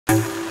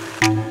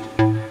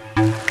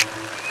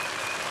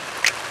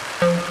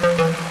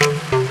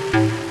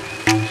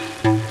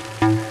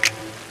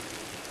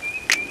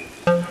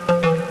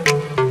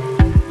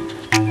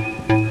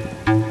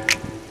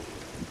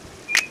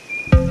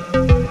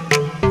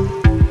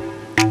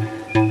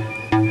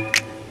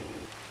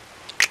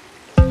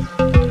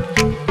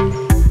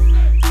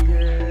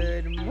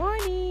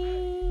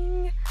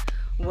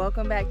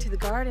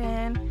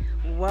garden.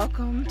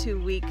 Welcome to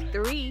week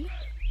 3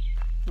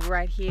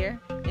 right here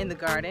in the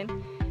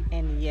garden.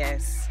 And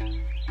yes,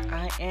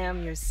 I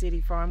am your city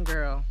farm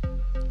girl.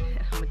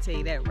 I'm gonna tell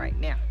you that right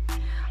now.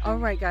 All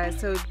right guys,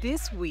 so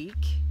this week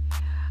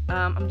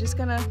I'm just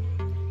gonna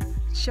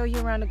show you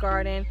around the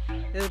garden.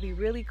 It'll be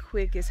really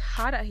quick. It's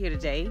hot out here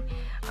today,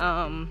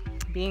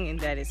 being in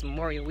that it's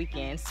Memorial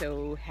weekend,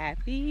 so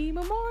happy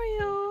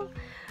Memorial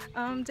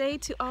Day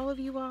to all of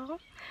you all.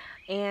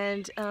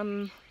 And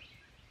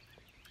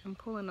I'm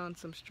pulling on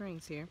some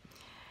strings here,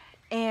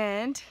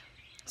 and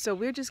so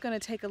we're just going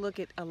to take a look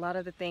at a lot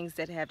of the things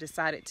that have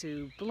decided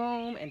to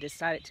bloom and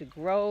decided to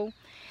grow.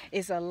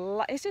 It's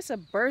just a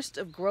burst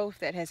of growth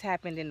that has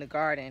happened in the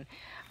garden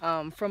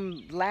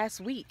from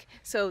last week.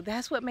 So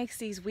that's what makes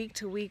these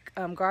week-to-week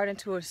garden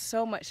tours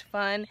so much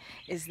fun,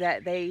 is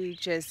that it's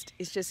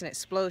just an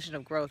explosion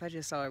of growth. I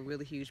just saw a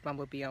really huge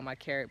bumblebee on my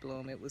carrot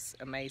bloom. It was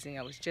amazing.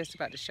 I was just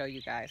about to show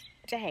you guys.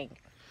 Dang.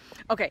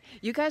 Okay,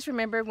 you guys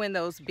remember when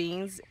those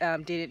beans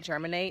didn't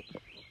germinate?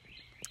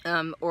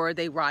 Or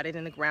they rotted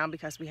in the ground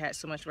because we had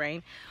so much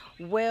rain?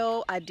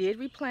 Well, I did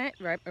replant,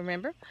 right?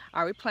 Remember?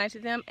 I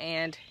replanted them,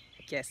 and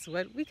guess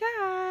what we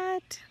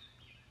got?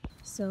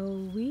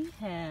 So we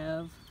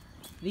have,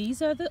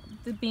 these are the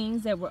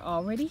beans that were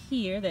already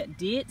here that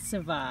did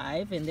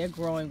survive, and they're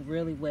growing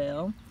really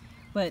well.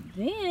 But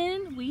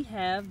then we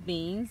have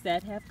beans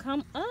that have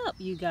come up,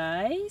 you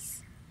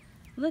guys.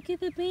 Look at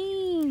the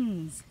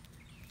beans.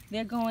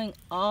 They're going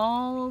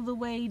all the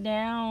way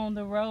down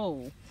the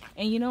row.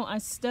 And you know, I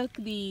stuck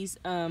these,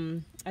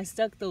 I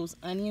stuck those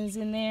onions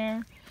in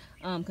there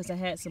because I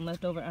had some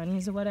leftover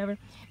onions or whatever,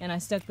 and I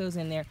stuck those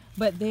in there.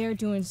 But they're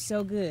doing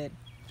so good.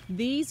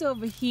 These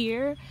over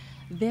here,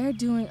 they're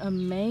doing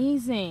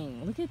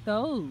amazing. Look at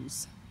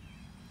those.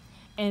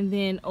 And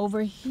then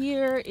over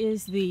here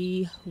is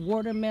the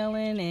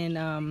watermelon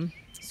and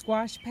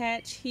squash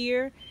patch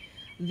here.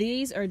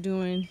 These are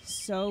doing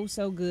so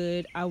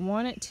good. I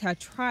wanted to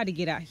try to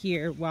get out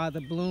here while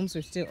the blooms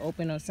are still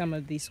open on some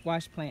of these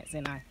squash plants,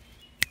 and I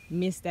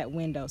missed that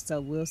window, so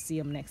we'll see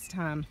them next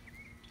time.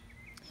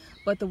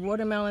 But the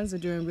watermelons are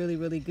doing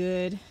really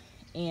good.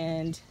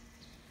 And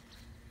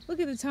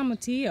look at the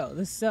tomatillo.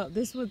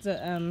 This was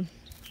a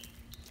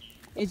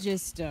it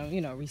just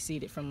you know,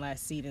 reseeded from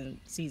last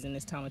season,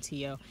 this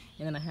tomatillo.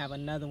 And then I have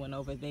another one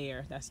over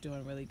there that's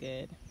doing really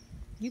good.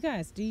 You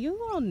guys, do you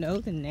all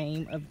know the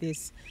name of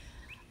this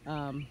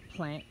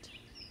plant?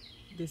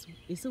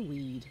 It's a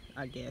weed,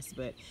 I guess,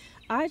 but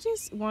I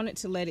just wanted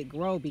to let it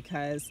grow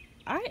because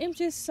I am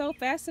just so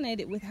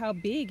fascinated with how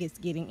big it's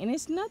getting, and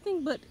it's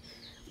nothing but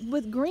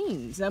with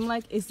greens. I'm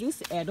like, is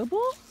this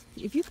edible?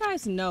 If you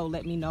guys know,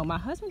 let me know. My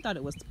husband thought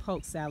it was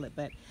poke salad,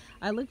 but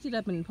I looked it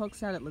up and poke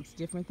salad looks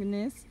different than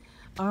this.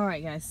 All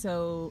right guys,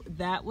 so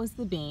that was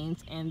the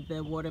beans and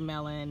the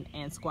watermelon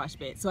and squash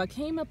bed. So I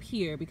came up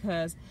here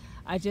because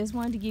I just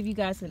wanted to give you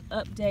guys an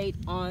update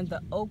on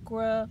the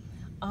okra.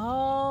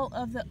 All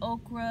of the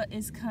okra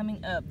is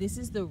coming up. This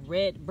is the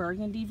red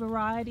burgundy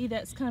variety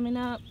that's coming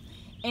up.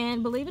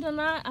 And believe it or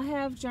not, I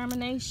have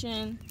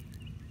germination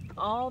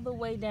all the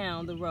way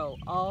down the row,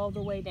 all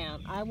the way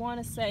down. I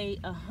want to say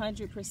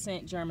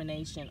 100%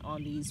 germination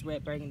on these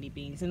red burgundy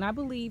beans. And I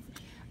believe,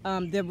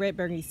 the red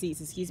burgundy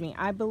seeds, excuse me.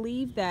 I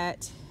believe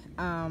that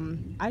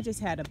I just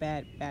had a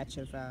bad batch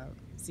of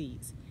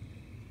seeds.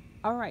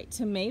 All right,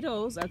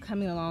 tomatoes are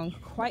coming along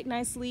quite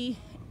nicely,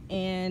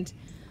 and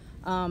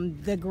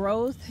the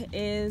growth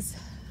is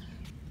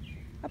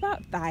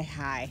about thigh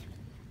high.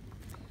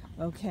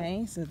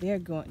 Okay, so they're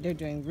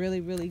doing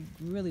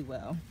really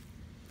well.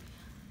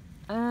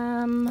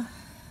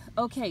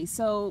 Okay,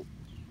 so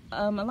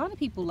a lot of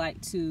people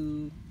like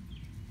to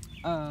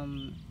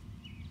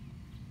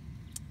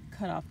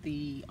cut off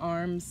the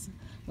arms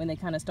when they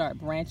kind of start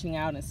branching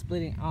out and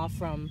splitting off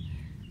from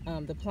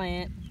the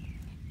plant.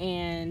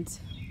 And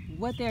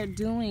what they're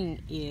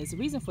doing is, the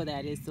reason for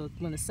that is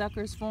when the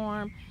suckers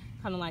form,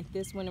 kind of like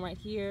this one right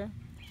here,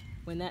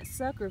 when that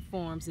sucker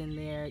forms in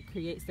there, it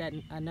creates that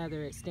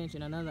another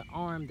extension, another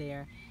arm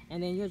there,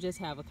 and then you'll just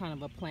have a kind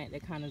of a plant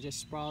that kind of just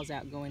sprawls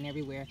out, going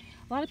everywhere.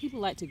 A lot of people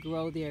like to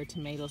grow their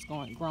tomatoes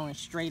growing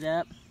straight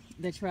up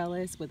the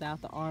trellis without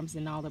the arms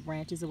and all the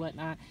branches and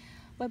whatnot.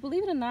 But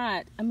believe it or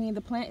not, I mean,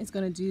 the plant is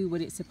going to do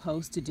what it's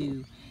supposed to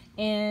do.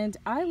 And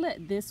I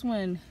let this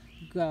one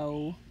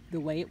go the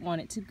way it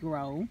wanted to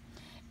grow.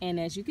 And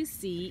as you can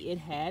see, it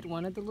had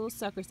one of the little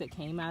suckers that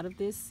came out of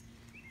this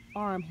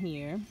arm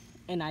here,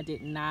 and I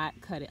did not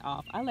cut it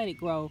off. I let it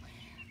grow,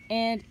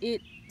 and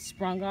it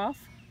sprung off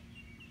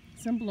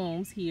some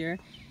blooms here.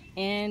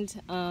 And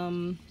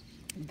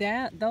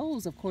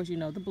those, of course, you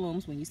know, the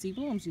blooms, when you see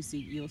blooms,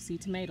 you'll see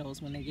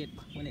tomatoes when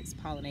it's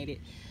pollinated.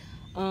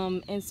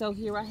 And so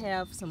here I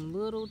have some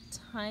little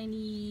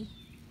tiny,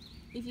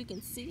 if you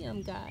can see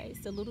them guys,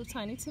 the little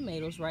tiny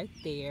tomatoes right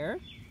there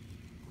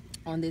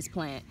on this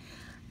plant.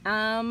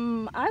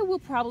 I will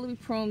probably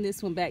prune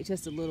this one back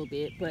just a little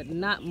bit, but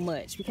not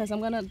much, because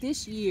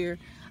this year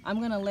I'm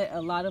gonna let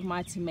a lot of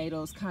my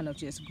tomatoes kind of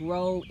just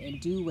grow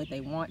and do what they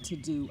want to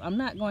do. I'm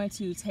not going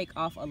to take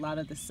off a lot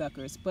of the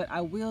suckers, but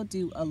I will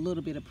do a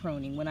little bit of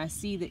pruning when I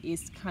see that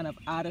it's kind of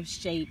out of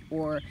shape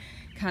or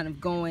kind of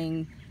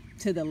going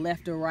to the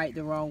left or right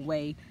the wrong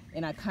way,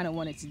 and I kind of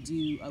want it to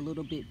do a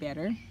little bit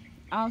better.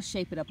 I'll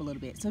shape it up a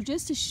little bit. So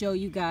just to show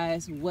you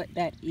guys what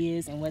that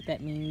is and what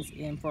that means,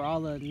 and for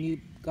all the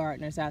new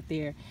gardeners out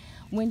there,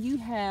 when you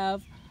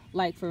have,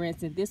 like for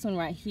instance, this one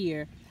right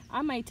here,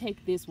 I may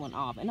take this one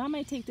off, and I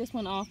may take this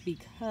one off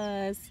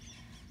because,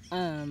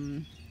 let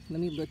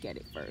me look at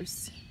it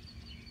first.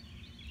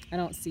 I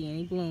don't see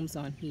any blooms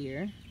on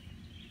here.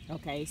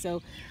 Okay,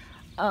 so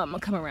I'll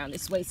come around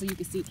this way so you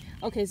can see.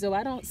 Okay, so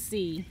I don't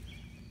see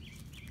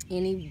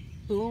any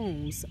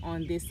blooms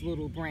on this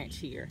little branch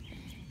here.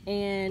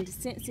 And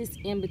since it's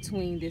in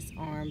between this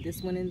arm,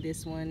 this one and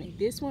this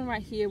one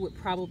right here would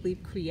probably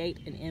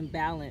create an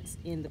imbalance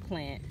in the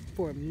plant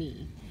for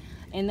me.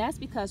 And that's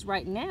because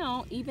right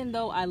now, even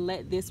though I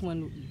let this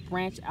one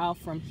branch out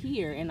from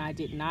here and I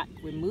did not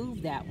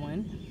remove that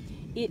one,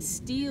 it's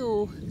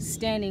still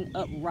standing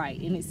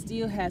upright, and it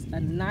still has a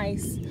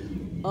nice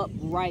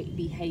upright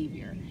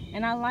behavior.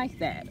 And I like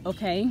that,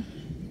 okay?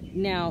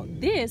 Now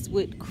this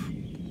would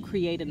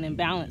create an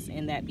imbalance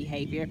in that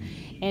behavior,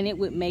 and it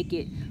would make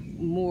it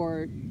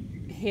more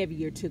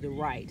heavier to the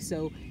right.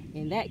 So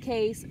in that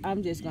case,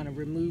 I'm just going to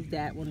remove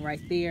that one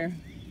right there,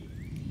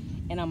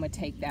 and I'm going to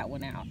take that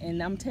one out.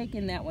 And I'm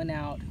taking that one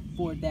out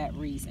for that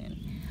reason.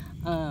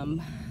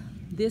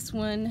 This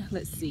one,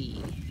 let's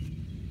see,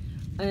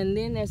 and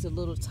then there's a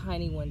little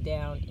tiny one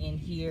down in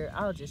here.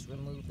 I'll just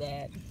remove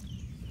that,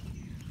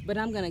 but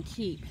I'm going to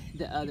keep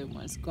the other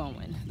ones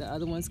going. The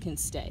other ones can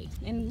stay.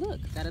 And look,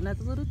 got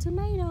another little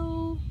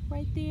tomato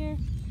right there.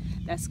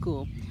 That's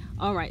cool.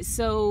 All right,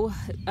 so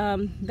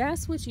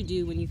that's what you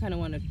do when you kind of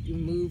want to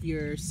remove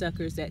your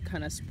suckers that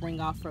kind of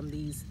spring off from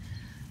these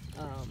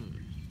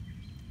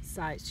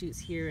side shoots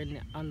here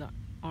on the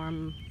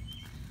arm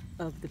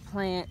of the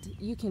plant.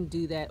 You can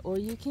do that, or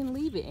you can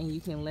leave it and you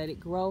can let it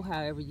grow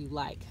however you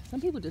like. Some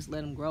people just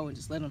let them grow and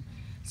just let them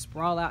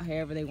sprawl out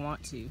however they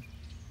want to.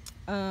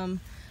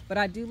 But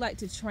I do like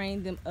to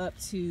train them up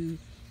to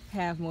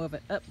have more of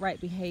an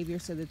upright behavior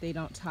so that they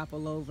don't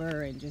topple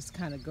over and just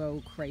kind of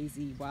go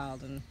crazy,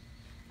 wild, and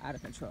out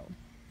of control.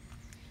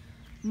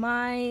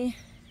 What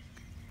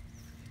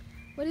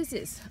is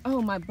this?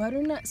 Oh, my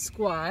butternut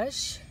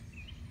squash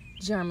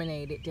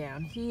germinated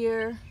down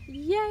here.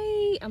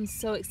 Yay! I'm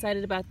so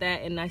excited about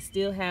that, and I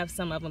still have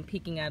some of them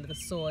peeking out of the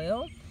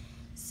soil.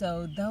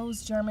 So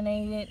those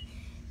germinated.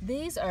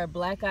 These are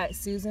black-eyed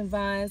Susan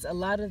vines. A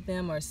lot of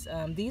them are,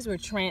 these were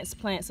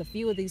transplants. A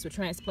few of these were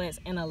transplants,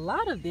 and a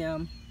lot of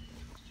them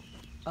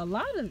were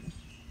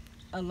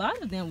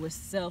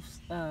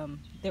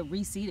they're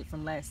reseeded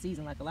from last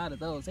season. Like a lot of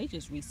those, they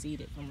just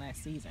reseeded from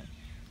last season.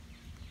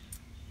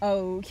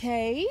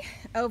 Okay,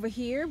 over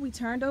here, we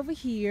turned over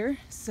here,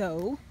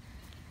 so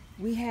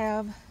we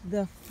have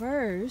the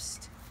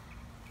first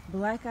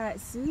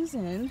black-eyed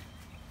Susan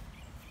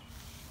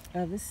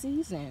of the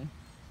season.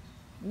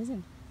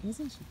 Isn't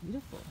she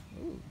beautiful?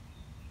 Ooh,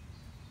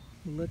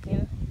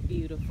 looking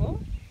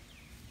beautiful.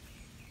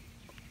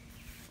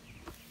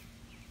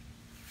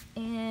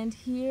 And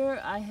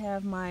here I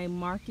have my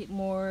Market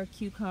More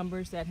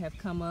cucumbers that have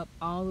come up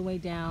all the way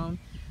down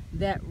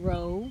that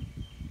row.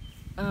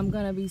 I'm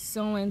gonna be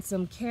sowing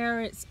some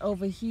carrots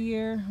over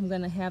here. I'm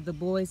gonna have the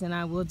boys and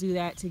I will do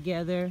that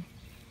together.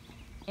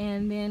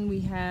 And then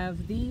we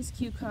have these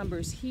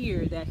cucumbers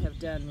here that have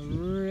done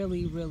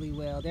really, really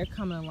well. They're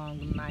coming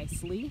along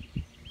nicely.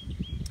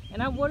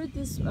 And I watered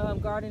this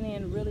garden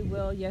in really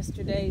well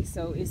yesterday,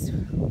 so it's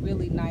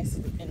really nice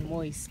and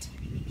moist.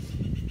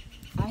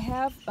 I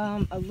have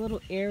a little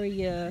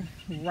area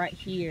right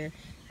here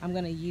I'm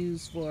going to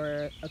use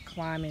for a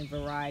climbing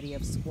variety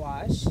of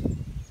squash.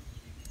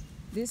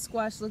 This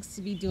squash looks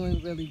to be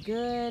doing really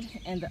good,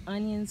 and the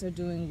onions are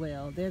doing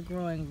well. They're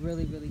growing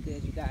really, really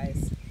good, you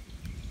guys.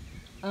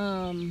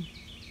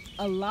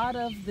 A lot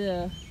of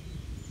the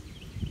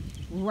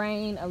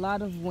rain, a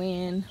lot of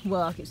wind,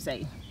 well, I could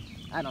say,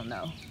 I don't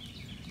know,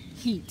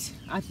 heat.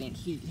 I think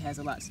heat has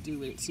a lot to do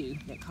with it too,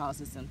 that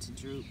causes them to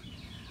droop.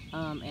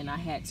 And I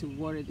had to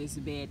water this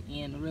bed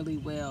in really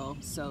well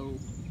so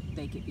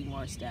they could be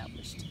more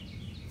established.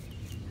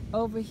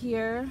 Over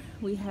here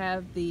we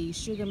have the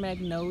sugar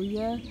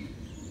magnolia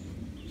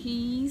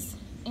peas,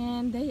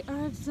 and they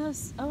are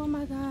just, oh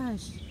my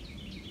gosh,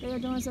 they are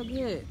doing so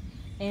good.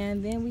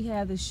 And then we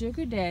have the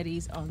sugar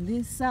daddies on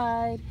this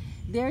side.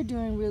 They're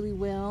doing really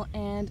well,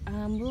 and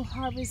we'll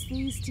harvest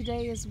these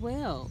today as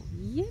well.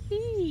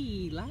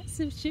 Yippee! Lots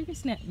of sugar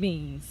snap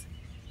beans.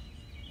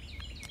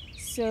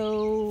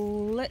 So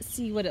let's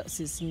see what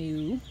else is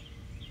new.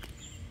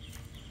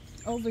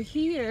 Over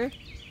here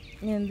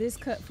in this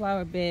cut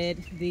flower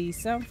bed, the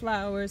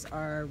sunflowers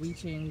are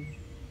reaching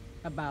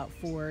about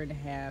 4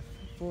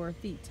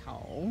 feet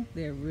tall.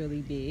 They're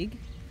really big.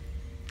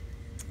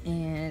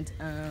 And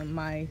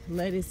my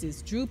lettuce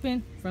is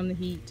drooping from the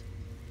heat.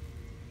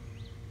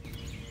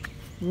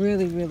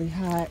 Really, really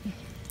hot.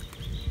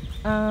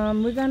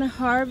 We're gonna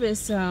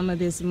harvest some of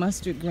this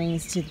mustard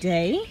greens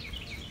today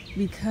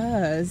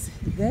because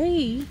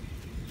they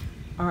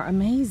are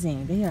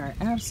amazing. They are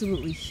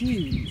absolutely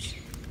huge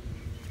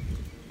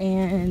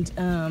and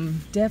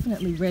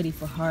definitely ready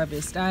for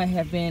harvest. I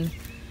have been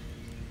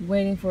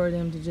waiting for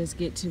them to just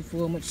get to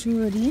full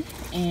maturity,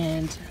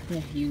 and they're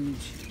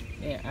huge.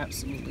 They're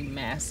absolutely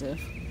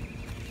massive.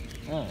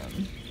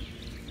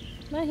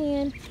 My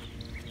hand,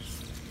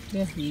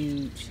 they're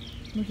huge.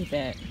 Look at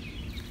that.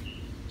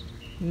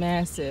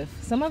 Massive.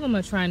 Some of them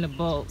are trying to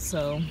bolt,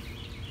 so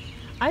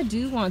I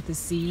do want the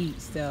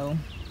seeds though,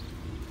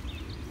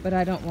 but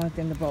I don't want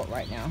them to bolt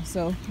right now.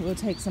 So we'll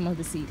take some of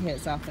the seed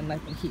heads off and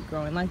let them keep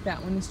growing like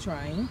that one is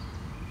trying.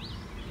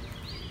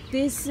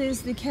 This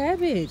is the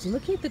cabbage.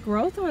 Look at the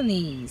growth on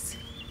these.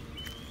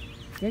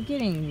 They're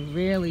getting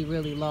really,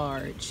 really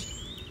large.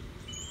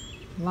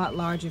 A lot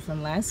larger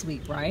from last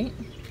week, right?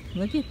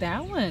 Look at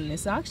that one.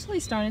 It's actually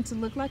starting to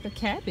look like a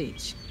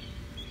cabbage.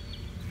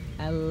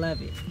 I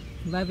love it.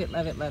 Love it,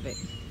 love it, love it.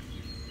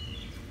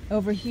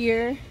 Over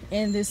here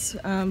in this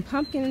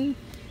pumpkin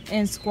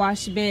and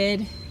squash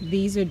bed,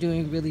 these are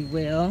doing really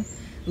well.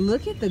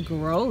 Look at the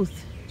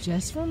growth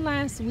just from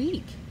last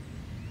week.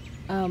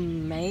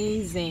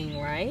 Amazing,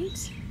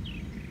 right?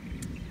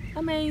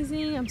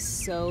 Amazing. I'm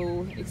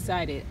so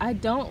excited. I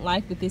don't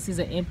like that this is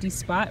an empty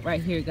spot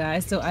right here,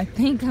 guys, so I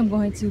think I'm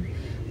going to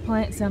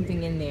plant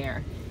something in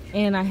there.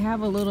 And I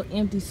have a little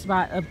empty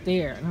spot up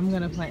there, and I'm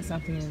gonna plant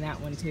something in that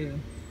one too.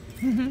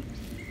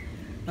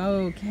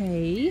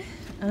 Okay,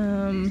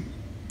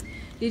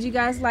 did you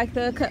guys like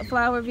the cut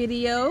flower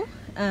video?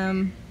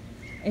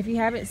 If you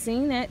haven't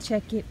seen that,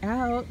 check it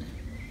out.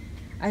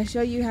 I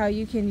show you how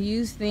you can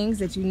use things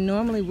that you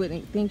normally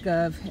wouldn't think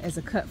of as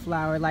a cut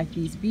flower, like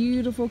these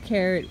beautiful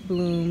carrot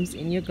blooms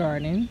in your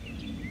garden,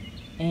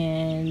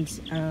 and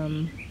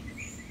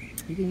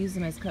you can use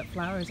them as cut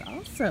flowers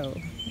also.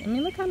 I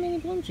mean, look how many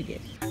blooms you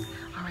get.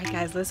 All right,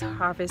 guys, let's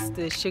harvest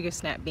the sugar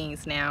snap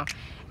beans now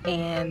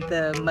and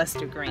the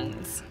mustard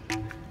greens.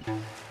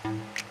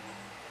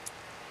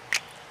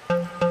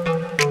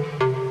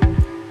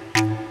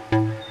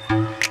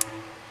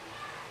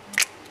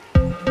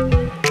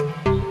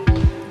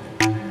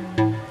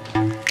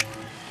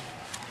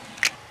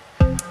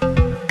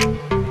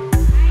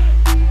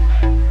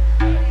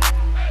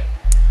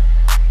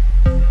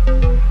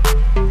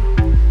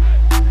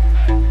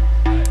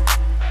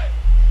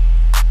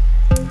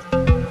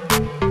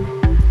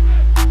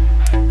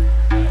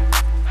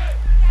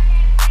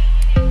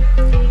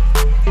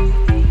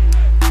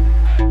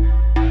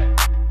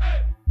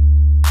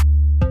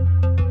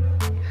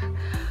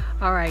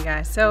 Alright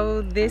guys,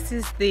 so this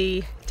is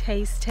the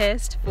taste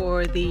test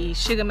for the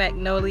Sugar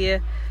Magnolia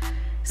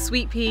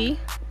sweet pea.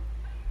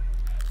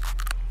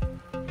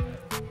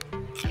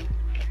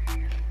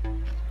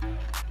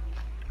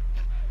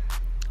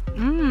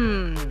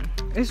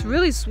 It's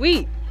really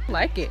sweet. I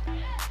like it.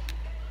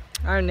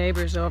 Our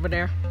neighbors over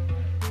there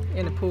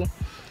in the pool.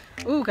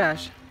 Oh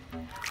gosh.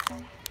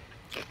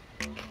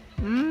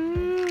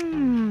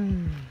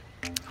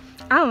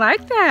 I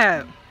like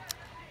that.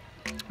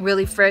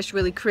 Really fresh,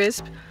 really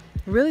crisp.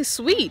 Really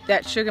sweet,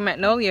 that Sugar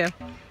Magnolia.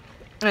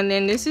 And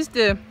then this is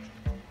the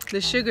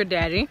Sugar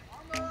Daddy.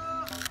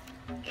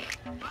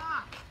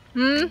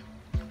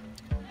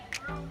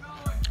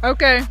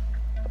 Okay.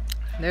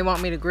 They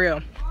want me to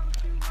grill.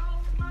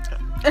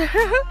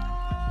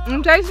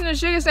 I'm tasting the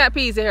sugar snap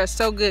peas. They are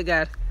so good,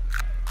 guys.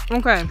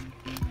 Okay.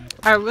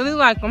 I really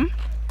like them.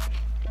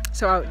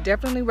 So I would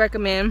definitely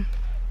recommend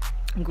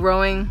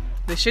growing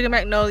the Sugar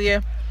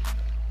Magnolia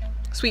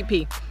sweet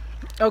pea.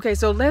 Okay,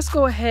 so let's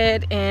go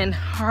ahead and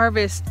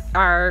harvest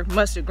our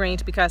mustard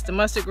greens because the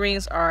mustard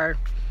greens are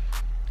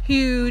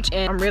huge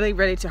and I'm really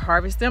ready to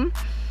harvest them.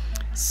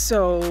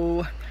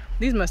 So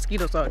these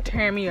mosquitoes are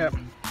tearing me up.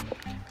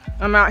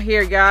 I'm out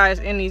here, guys,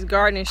 in these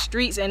garden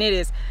streets, and it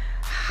is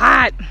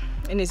hot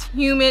and it's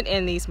humid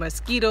and these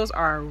mosquitoes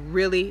are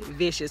really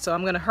vicious. So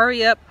I'm gonna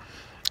hurry up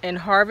and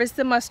harvest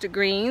the mustard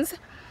greens,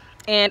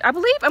 and I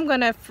believe I'm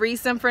gonna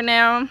freeze them for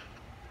now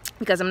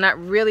because I'm not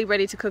really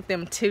ready to cook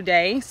them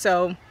today.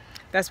 So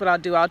that's what I'll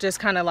do. I'll just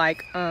kind of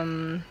like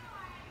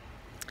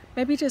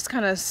maybe just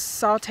kind of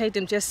saute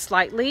them just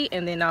slightly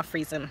and then I'll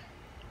freeze them.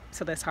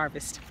 So let's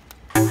harvest.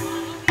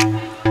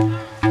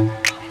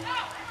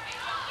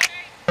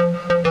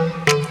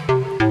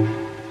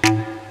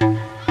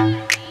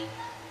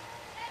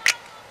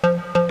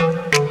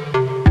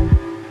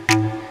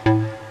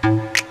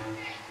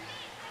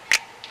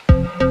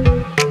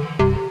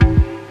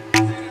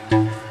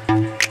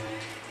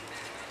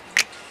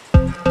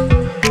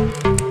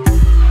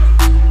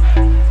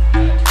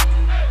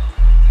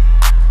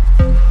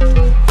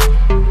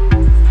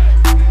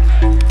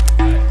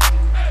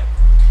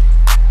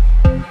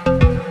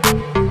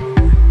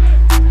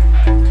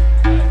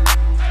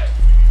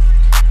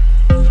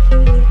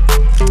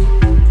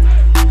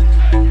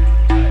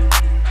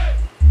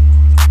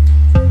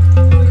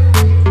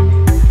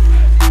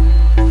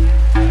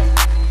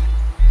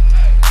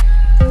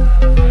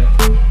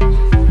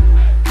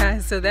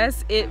 so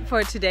that's it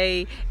for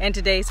today and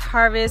today's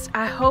harvest.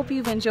 I hope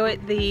you've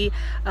enjoyed the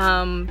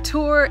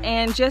tour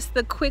and just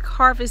the quick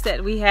harvest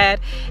that we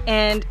had.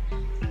 And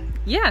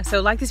yeah,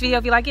 so like this video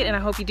if you like it, and I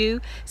hope you do.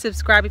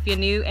 Subscribe if you're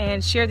new,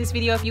 and share this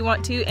video if you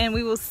want to, and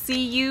we will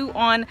see you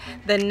on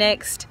the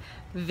next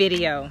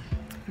video.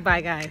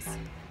 Bye guys.